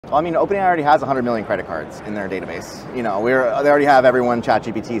Well, I mean, OpenAI already has 100 million credit cards in their database. You know, they already have everyone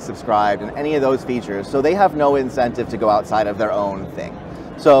ChatGPT subscribed and any of those features, so they have no incentive to go outside of their own thing.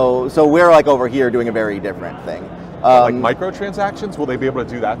 So we're like over here doing a very different thing. Like microtransactions, will they be able to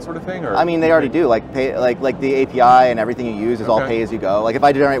do that sort of thing? Or? I mean, they already do. Like the API and everything you use is all pay as you go. Like if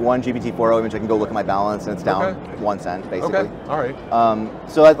I generate one GPT-4o image, I can go look at my balance and it's down 1 cent basically. Okay. All right.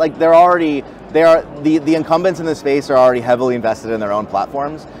 So like the incumbents in this space are already heavily invested in their own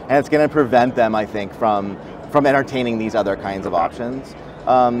platforms, and it's going to prevent them, I think, from entertaining these other kinds of options.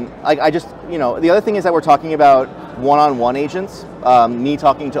 I just, you know, the other thing is that we're talking about one-on-one agents, me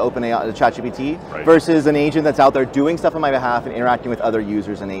talking to OpenAI, to ChatGPT, versus an agent that's out there doing stuff on my behalf and interacting with other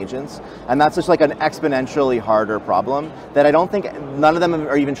users and agents. And that's just like an exponentially harder problem that I don't think none of them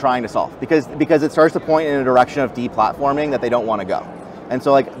are even trying to solve, because it starts to point in a direction of deplatforming that they don't want to go. And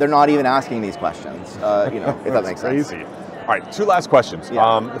so like they're not even asking these questions, you know, if that makes sense. Crazy. All right, 2 last questions.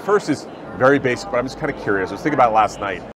 Yeah. The first is very basic, but I'm just kind of curious. I was thinking about it last night.